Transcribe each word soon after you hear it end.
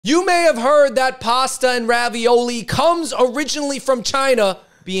You may have heard that pasta and ravioli comes originally from China,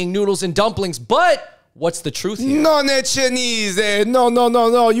 being noodles and dumplings, but what's the truth here? No, Chinese.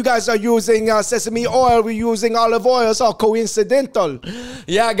 No. You guys are using sesame oil. We're using olive oil. It's all coincidental.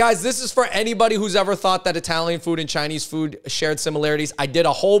 Yeah, guys, this is for anybody who's ever thought that Italian food and Chinese food shared similarities. I did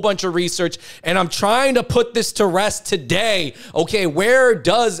a whole bunch of research, and I'm trying to put this to rest today. Okay, where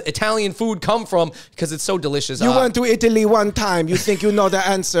does Italian food come from? Because it's so delicious. You went to Italy one time. You think you know the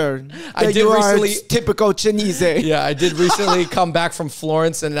answer. I did recently. Typical Chinese. Yeah, I did recently come back from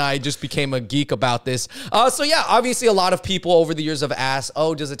Florence, and I just became a geek about this. So yeah, obviously a lot of people over the years have asked,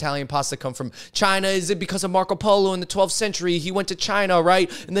 oh, does Italian pasta come from China? Is it because of Marco Polo in the 12th century? He went to China,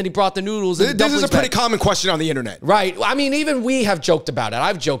 right? And then he brought the noodles and This is a pretty common question on the internet. Right. I mean, even we have joked about it.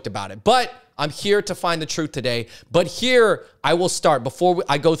 I've joked about it. But I'm here to find the truth today. But here I will start, before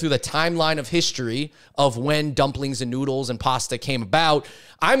I go through the timeline of history of when dumplings and noodles and pasta came about,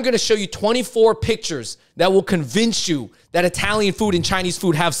 I'm going to show you 24 pictures that will convince you that Italian food and Chinese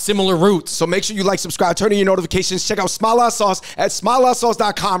food have similar roots. So make sure you like, subscribe, turn on your notifications. Check out Smala Sauce at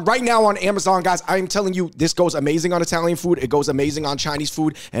smalasauce.com right now on Amazon, guys. I'm telling you, this goes amazing on Italian food. It goes amazing on Chinese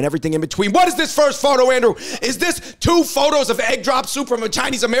food and everything in between. What is this first photo, Andrew? Is this 2 photos of egg drop soup from a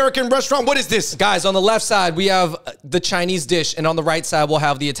Chinese-American restaurant? What is this? Guys, on the left side, we have the Chinese dish, and on the right side, we'll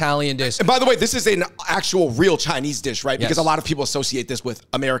have the Italian dish. And by the way, this is an actual real Chinese dish, right? Yes. Because a lot of people associate this with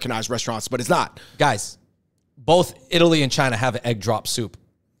Americanized restaurants, but it's not. Guys, both Italy and China have egg drop soup.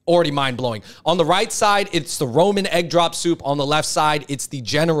 Already mind-blowing. On the right side, it's the Roman egg drop soup. On the left side, it's the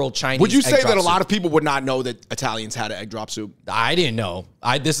general Chinese Would you say egg drop that a lot soup. of people would not know that Italians had an egg drop soup? I didn't know.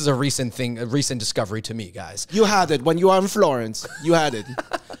 This is a recent thing, a recent discovery to me, guys. You had it when you were in Florence. You had it.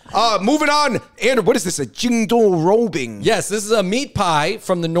 Moving on. Andrew, what is this? A jingdong robing? Yes, this is a meat pie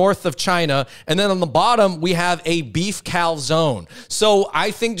from the north of China. And then on the bottom, we have a beef calzone. So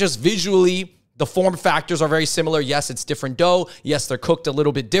I think just visually, the form factors are very similar. Yes, it's different dough. Yes, they're cooked a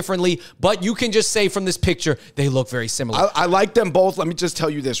little bit differently. But you can just say from this picture, they look very similar. I like them both. Let me just tell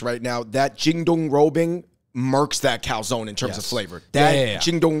you this right now. That jingdong robing murks that calzone in terms of flavor. That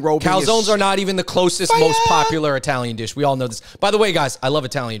jingdong robing calzones are not even the closest, most popular Italian dish. We all know this. By the way, guys, I love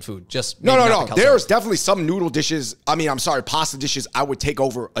Italian food. Just no. There's definitely some noodle dishes. I mean, I'm sorry, pasta dishes. I would take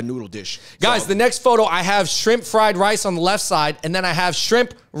over a noodle dish. Guys, the next photo, I have shrimp fried rice on the left side, and then I have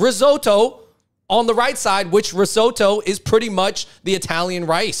shrimp risotto on the right side, which risotto is pretty much the Italian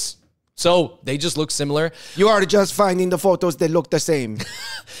rice. So they just look similar. You are just finding the photos that look the same.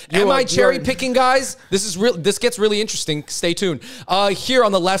 Am I cherry picking, guys? This is real. This gets really interesting. Stay tuned. Here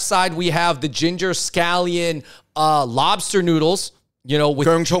on the left side, we have the ginger scallion lobster noodles. You know, with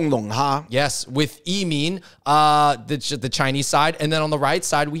yes, with yimin, the Chinese side, and then on the right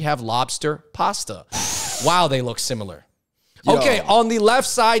side we have lobster pasta. Wow, they look similar. Okay, on the left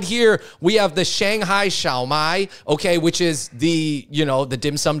side here, we have the Shanghai Xiao Mai, okay, which is the, you know, the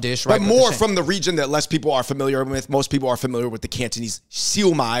dim sum dish, right? But more from the region that less people are familiar with. Most people are familiar with the Cantonese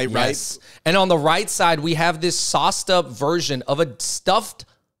Siu Mai, right? Yes. And on the right side, we have this sauced up version of a stuffed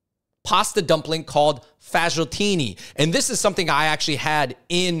pasta dumpling called fagiolini. And this is something I actually had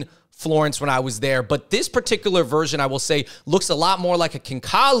in Florence when I was there. But this particular version, I will say, looks a lot more like a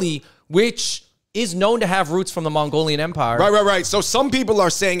khinkali, which is known to have roots from the Mongolian Empire. Right. So some people are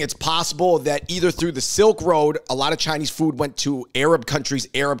saying it's possible that either through the Silk Road, a lot of Chinese food went to Arab countries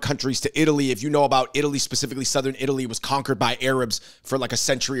to Italy. If you know about Italy, specifically southern Italy, was conquered by Arabs for like a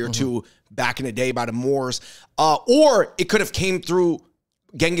century or two back in the day by the Moors. Or it could have came through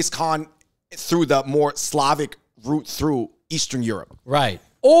Genghis Khan through the more Slavic route through Eastern Europe. Right.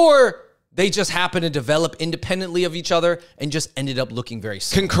 Or they just happen to develop independently of each other and just ended up looking very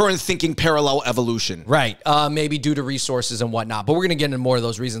similar. Concurrent thinking, parallel evolution. Right. Maybe due to resources and whatnot. But we're going to get into more of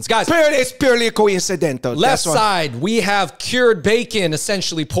those reasons. Guys, it's purely coincidental. Left side, we have cured bacon,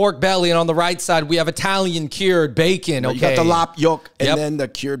 essentially pork belly. And on the right side, we have Italian cured bacon. Okay. You got the lop yolk and then the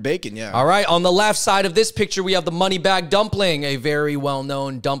cured bacon, yeah. All right. On the left side of this picture, we have the money bag dumpling, a very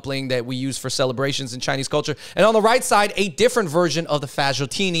well-known dumpling that we use for celebrations in Chinese culture. And on the right side, a different version of the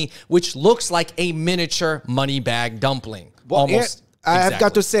fagiolini, which looks like a miniature money bag dumpling. Well, almost. I've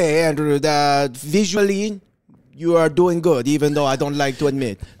got to say, Andrew, that visually you are doing good, even though I don't like to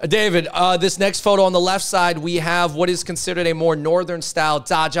admit. David, this next photo on the left side, we have what is considered a more northern style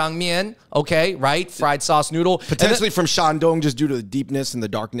jjajangmian. Okay, right? Fried sauce noodle. Potentially from Shandong, just due to the deepness and the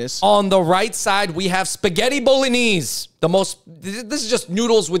darkness. On the right side, we have spaghetti bolognese. This is just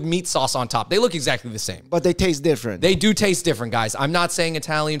noodles with meat sauce on top. They look exactly the same. But they taste different. They do taste different, guys. I'm not saying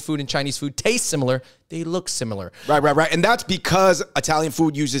Italian food and Chinese food taste similar. They look similar. Right. And that's because Italian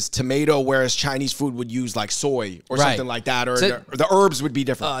food uses tomato, whereas Chinese food would use like soy or something like that, or the herbs would be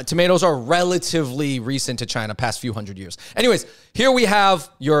different. Tomatoes are relatively recent to China, past few hundred years. Anyways, here we have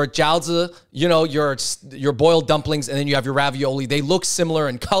your jiaozi, your boiled dumplings, and then you have your ravioli. They look similar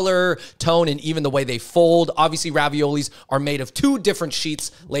in color, tone, and even the way they fold. Obviously, raviolis are made of 2 different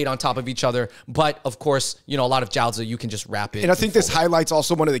sheets laid on top of each other, but of course, a lot of jiaozi, you can just wrap it. And I think this highlights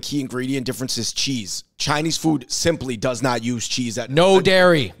also one of the key ingredient differences: cheese. Chinese food simply does not use cheese. No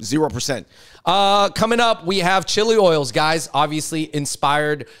dairy. 0%. Coming up, we have chili oils, guys. Obviously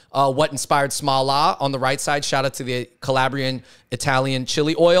what inspired Smala on the right side. Shout out to the Calabrian Italian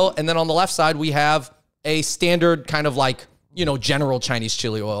chili oil. And then on the left side, we have a standard kind of like, general Chinese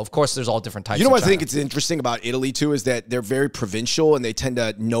chili oil. Of course, there's all different types. What I think it's interesting about Italy too is that they're very provincial and they tend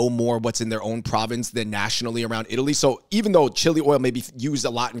to know more what's in their own province than nationally around Italy. So even though chili oil may be used a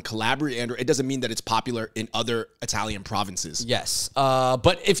lot in Calabria, it doesn't mean that it's popular in other Italian provinces. Yes.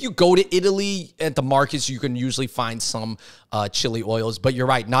 But if you go to Italy at the markets, you can usually find some chili oils. But you're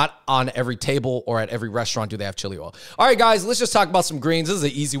right, not on every table or at every restaurant do they have chili oil. All right, guys, let's just talk about some greens. This is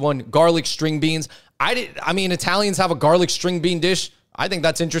an easy one. Garlic string beans. Italians have a garlic string bean dish. I think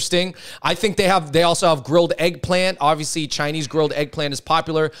that's interesting. I think they also have grilled eggplant. Obviously, Chinese grilled eggplant is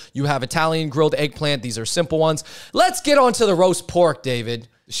popular. You have Italian grilled eggplant. These are simple ones. Let's get on to the roast pork, David.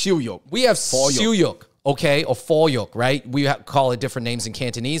 Xiuyuk. We have xiuyuk, okay, or foyuk, right? We call it different names in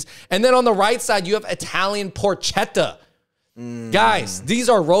Cantonese. And then on the right side, you have Italian porchetta. Guys, these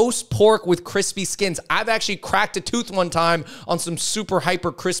are roast pork with crispy skins. I've actually cracked a tooth one time on some super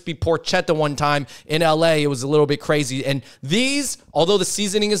hyper crispy porchetta one time in LA. It was a little bit crazy. And these, although the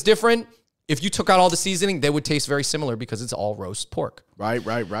seasoning is different, if you took out all the seasoning, they would taste very similar because it's all roast pork. Right.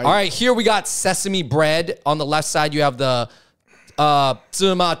 All right, here we got sesame bread. On the left side, you have the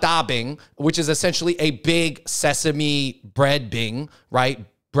zima da bing, which is essentially a big sesame bread bing, right?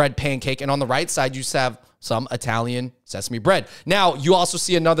 Bread pancake. And on the right side, you just have some Italian sesame bread. Now, you also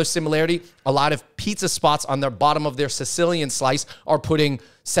see another similarity. A lot of pizza spots on the bottom of their Sicilian slice are putting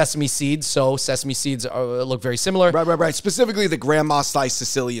sesame seeds. So sesame seeds look very similar. Right. Specifically, the grandma slice,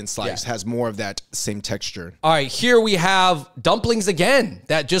 Sicilian slice has more of that same texture. All right, here we have dumplings again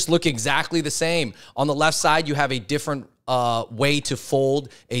that just look exactly the same. On the left side, you have a different way to fold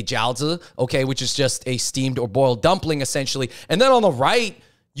a jiaozi, okay, which is just a steamed or boiled dumpling, essentially. And then on the right,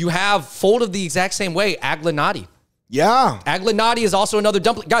 you have folded the exact same way, aglinati. Yeah. Aglinati is also another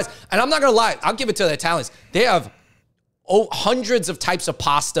dumpling. Guys, and I'm not going to lie, I'll give it to the Italians. They have hundreds of types of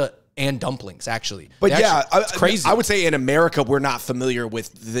pasta and dumplings, actually. But it's crazy. I would say in America, we're not familiar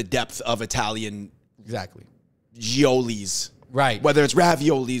with the depth of Italian giolis. Right. Whether it's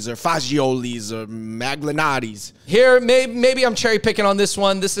raviolis or fagiolis or maglinatis. Here, maybe I'm cherry picking on this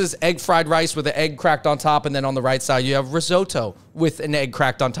one. This is egg fried rice with an egg cracked on top. And then on the right side, you have risotto with an egg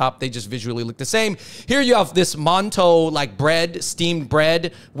cracked on top. They just visually look the same. Here you have this manto like bread, steamed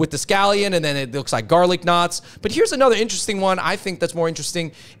bread with the scallion. And then it looks like garlic knots. But here's another interesting one. I think that's more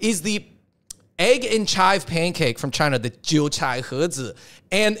interesting is the egg and chive pancake from China, the jiu chai hezi.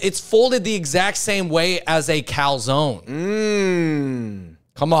 And it's folded the exact same way as a calzone.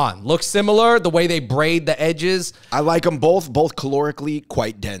 Come on. Looks similar, the way they braid the edges. I like them both calorically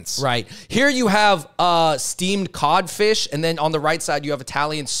quite dense. Right. Here you have steamed codfish, and then on the right side you have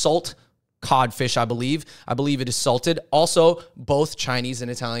Italian salt codfish, I believe. I believe it is salted. Also, both Chinese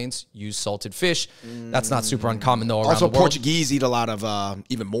and Italians use salted fish. That's not super uncommon, though, around also, the world. Portuguese eat a lot of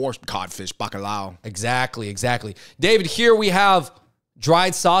even more codfish, bacalhau. Exactly. David, here we have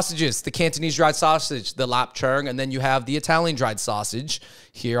dried sausages, the Cantonese dried sausage, the lap chung, and then you have the Italian dried sausage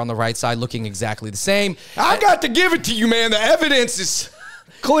here on the right side looking exactly the same. I got to give it to you, man. The evidence is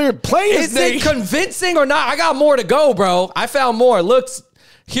clear, plain as day. Is it convincing or not? I got more to go, bro. I found more. Look,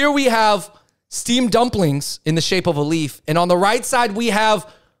 here we have steamed dumplings in the shape of a leaf, and on the right side we have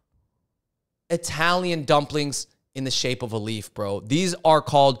Italian dumplings in the shape of a leaf, bro. These are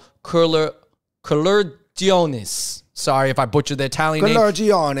called collardiones. Sorry if I butchered the Italian name.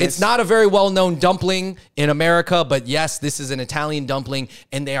 It's not a very well-known dumpling in America, but yes, this is an Italian dumpling,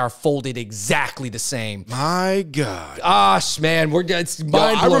 and they are folded exactly the same. My God. Gosh, man, it's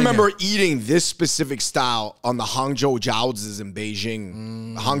mind-blowing. I remember eating this specific style on the Hangzhou Jiaozis in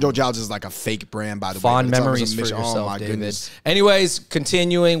Beijing. Hangzhou Jiaozi is like a fake brand, by the way. Fond memories for yourself, oh, my David. Goodness. Anyways,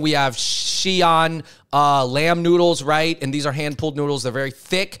 continuing, we have Xi'an lamb noodles, right? And these are hand-pulled noodles. They're very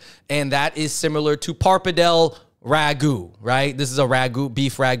thick, and that is similar to Parpadel ragu, right? This is a ragu,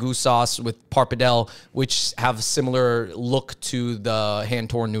 beef ragu sauce with pappardelle, which have a similar look to the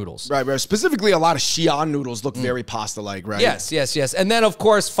hand-torn noodles. Right. Specifically, a lot of Xi'an noodles look very pasta-like, right? Yes. And then, of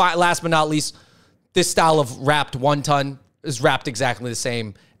course, last but not least, this style of wrapped wonton is wrapped exactly the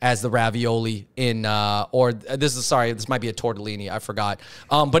same as the ravioli in, this might be a tortellini, I forgot.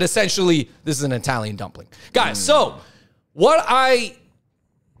 But essentially, this is an Italian dumpling. Guys, so what I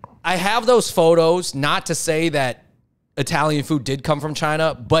have those photos, not to say that Italian food did come from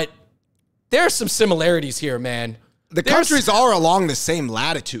China, but there's some similarities here, man. The countries are along the same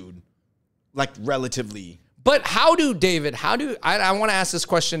latitude, like relatively. But how do, David, I want to ask this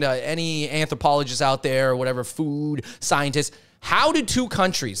question to any anthropologists out there or whatever, food scientists. How do two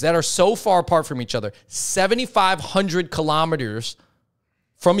countries that are so far apart from each other, 7,500 kilometers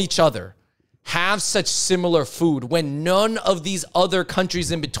from each other, have such similar food when none of these other countries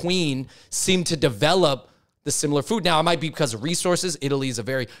in between seem to develop the similar food? Now, it might be because of resources. Italy is a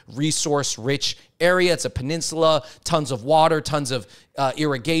very resource-rich area. It's a peninsula, tons of water, tons of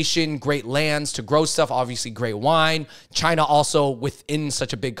irrigation, great lands to grow stuff, obviously great wine. China also, within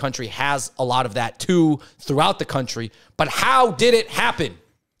such a big country, has a lot of that too throughout the country. But how did it happen?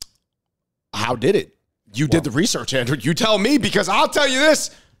 How did it? You did the research, Andrew. You tell me, because I'll tell you this.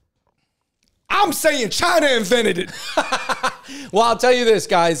 I'm saying China invented it. Well, I'll tell you this,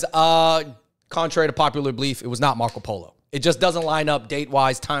 guys. Contrary to popular belief, it was not Marco Polo. It just doesn't line up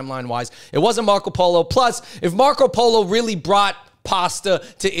date-wise, timeline-wise. It wasn't Marco Polo. Plus, if Marco Polo really brought pasta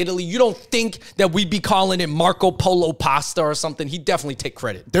to Italy, you don't think that we'd be calling it Marco Polo pasta or something? He'd definitely take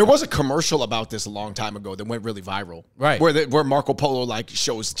credit. There was a commercial about this a long time ago that went really viral. Right. Where Marco Polo like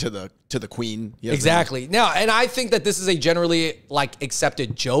shows to the queen. Exactly. Now, and I think that this is a generally like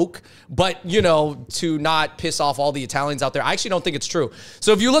accepted joke, but you know, to not piss off all the Italians out there, I actually don't think it's true.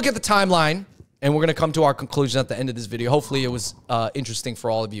 So if you look at the timeline, and we're going to come to our conclusion at the end of this video. Hopefully it was interesting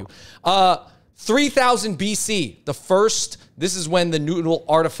for all of you. 3000 BC, this is when the noodle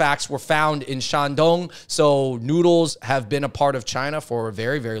artifacts were found in Shandong. So noodles have been a part of China for a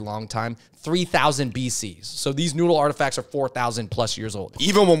very, very long time. 3000 BC. So these noodle artifacts are 4,000 plus years old.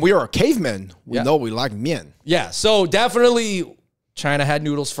 Even when we were cavemen, we know we like mian. Yeah, so definitely China had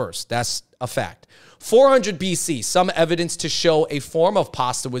noodles first. That's a fact. 400 BC, some evidence to show a form of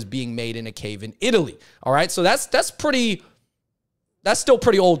pasta was being made in a cave in Italy. All right, so that's still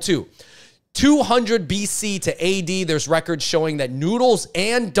pretty old too. 200 BC to AD, there's records showing that noodles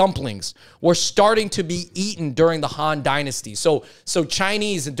and dumplings were starting to be eaten during the Han Dynasty. So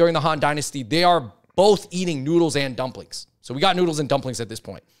Chinese during the Han Dynasty, they are both eating noodles and dumplings. So we got noodles and dumplings at this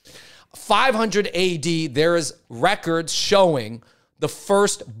point. 500 AD, there is records showing the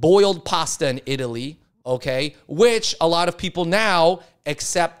first boiled pasta in Italy, okay, which a lot of people now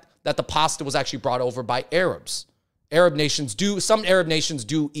accept that the pasta was actually brought over by Arabs. Some Arab nations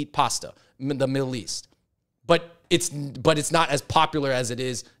do eat pasta in the Middle East, but it's not as popular as it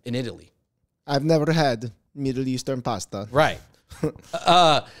is in Italy. I've never had Middle Eastern pasta. Right.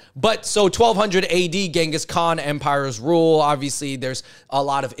 But so 1200 AD, Genghis Khan Empire's rule. Obviously, there's a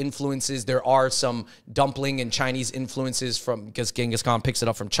lot of influences. There are some dumpling and Chinese influences because Genghis Khan picks it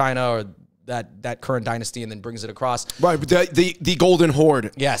up from China or that current dynasty and then brings it across. Right, but the Golden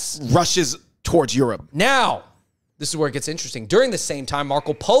Horde rushes towards Europe. Now, this is where it gets interesting. During the same time,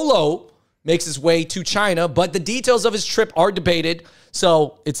 Marco Polo makes his way to China, but the details of his trip are debated.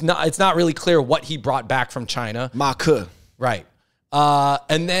 So it's not really clear what he brought back from China. Ma ke. Right.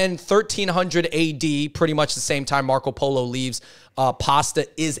 And then 1300 AD, pretty much the same time Marco Polo leaves, pasta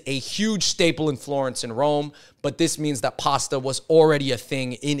is a huge staple in Florence and Rome, but this means that pasta was already a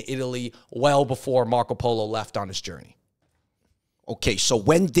thing in Italy well before Marco Polo left on his journey. Okay, so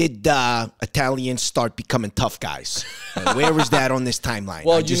when did Italians start becoming tough guys? Where is that on this timeline?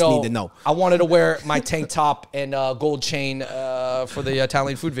 Well, I just need to know. I wanted to wear my tank top and gold chain for the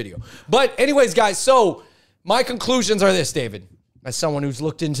Italian food video. But anyways, guys, so my conclusions are this, David. As someone who's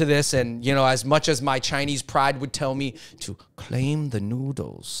looked into this, and, you know, as much as my Chinese pride would tell me to claim the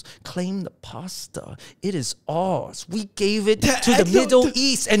noodles, claim the pasta, it is ours. We gave it to the Middle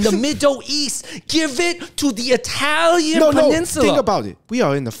East, and the Middle East give it to the Italian peninsula. Think about it. We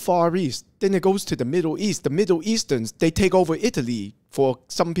are in the Far East. Then it goes to the Middle East. The Middle Easterns, they take over Italy for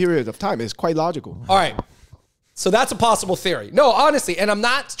some period of time. It's quite logical. All right. So that's a possible theory. No, honestly, and I'm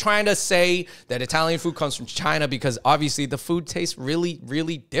not trying to say that Italian food comes from China because obviously the food tastes really,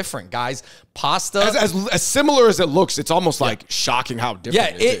 really different, guys. Pasta. As similar as it looks, it's almost like shocking how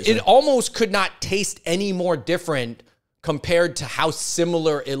different it is. It almost could not taste any more different compared to how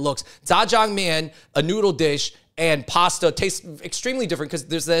similar it looks. Jjajangmyeon, a noodle dish, and pasta taste extremely different because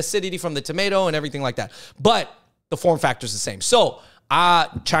there's the acidity from the tomato and everything like that. But the form factor is the same. So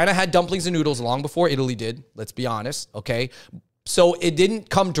China had dumplings and noodles long before Italy did. Let's be honest, okay? So it didn't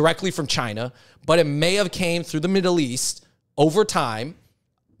come directly from China, but it may have came through the Middle East over time.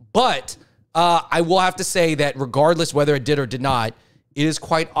 But I will have to say that regardless whether it did or did not, it is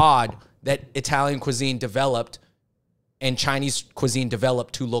quite odd that Italian cuisine developed and Chinese cuisine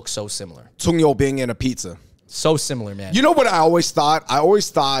developed to look so similar. Tsungyou Bing and a pizza. So similar, man. You know what I always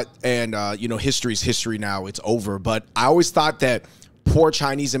thought? And you know, history's history now. It's over. But I always thought that poor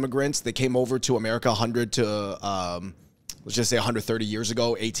Chinese immigrants that came over to America 100 to, let's just say 130 years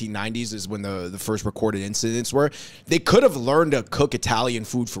ago, 1890s is when the first recorded incidents were. They could have learned to cook Italian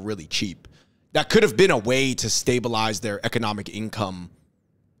food for really cheap. That could have been a way to stabilize their economic income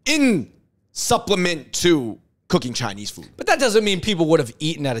in supplement to cooking Chinese food. But that doesn't mean people would have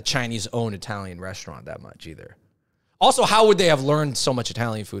eaten at a Chinese-owned Italian restaurant that much either. Also, how would they have learned so much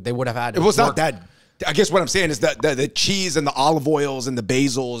Italian food? They would have had to It was not that. I guess what I'm saying is that the cheese and the olive oils and the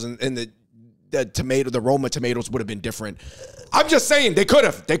basils and the Roma tomatoes would have been different. I'm just saying they could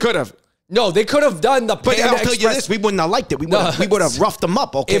have. They could have. No, they could have done the But I'll tell you this, we wouldn't have liked it. We would have roughed them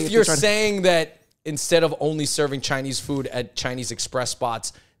up, okay? If you're saying that instead of only serving Chinese food at Chinese express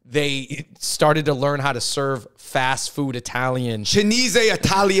spots, they started to learn how to serve fast food Italian. Chinese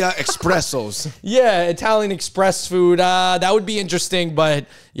Italia espressos. Yeah, Italian express food. That would be interesting, but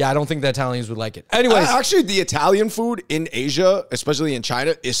yeah, I don't think the Italians would like it. Anyways. Actually, the Italian food in Asia, especially in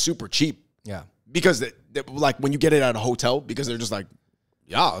China, is super cheap. Yeah. Because, like, when you get it at a hotel, because they're just like,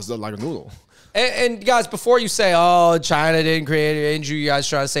 yeah, it's like a noodle. And guys, before you say, oh, China didn't create it, and you guys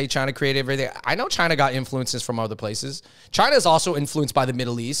try to say China created everything, I know China got influences from other places. China is also influenced by the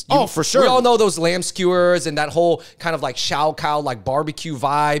Middle East. For sure. We all know those lamb skewers and that whole kind of like shao kao, like barbecue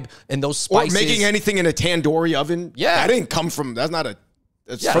vibe and those spices. Or making anything in a tandoori oven. Yeah. That didn't come from, that's not a...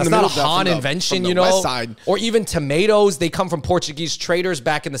 It's from not a Han invention, you know, west side. Or even tomatoes. They come from Portuguese traders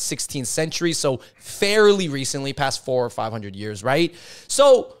back in the 16th century. So fairly recently, past 400 or 500 years, right?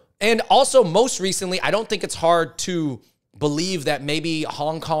 So, and also most recently, I don't think it's hard to believe that maybe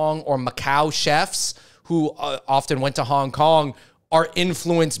Hong Kong or Macau chefs who often went to Hong Kong are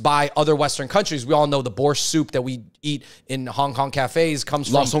influenced by other Western countries. We all know the borscht soup that we eat in Hong Kong cafes comes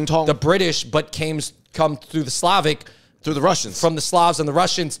from the British, but come through the Slavic, through the Russians. From the Slavs and the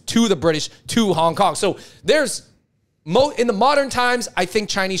Russians to the British to Hong Kong. So there's, in the modern times, I think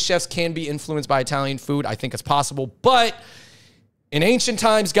Chinese chefs can be influenced by Italian food. I think it's possible. But in ancient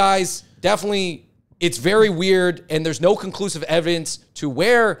times, guys, definitely it's very weird. And there's no conclusive evidence to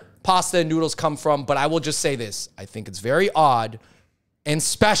where pasta and noodles come from. But I will just say this. I think it's very odd and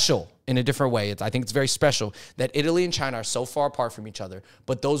special in a different way. I think it's very special that Italy and China are so far apart from each other,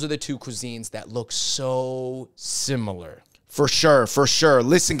 but those are the two cuisines that look so similar. For sure, for sure.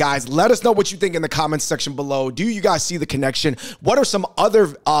 Listen, guys, let us know what you think in the comments section below. Do you guys see the connection? What are some other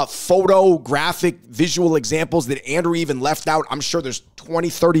photographic visual examples that Andrew even left out? I'm sure there's 20,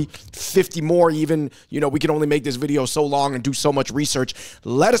 30, 50 more even. You know, we can only make this video so long and do so much research.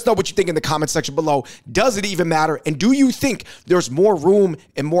 Let us know what you think in the comment section below. Does it even matter? And do you think there's more room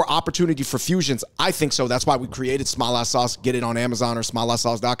and more opportunity for fusions? I think so. That's why we created Smile Out Sauce. Get it on Amazon or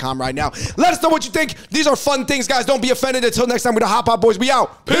smileoutsauce.com right now. Let us know what you think. These are fun things, guys. Don't be offended. Until next time, we're the Hot Pot Boys. We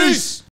out. Peace.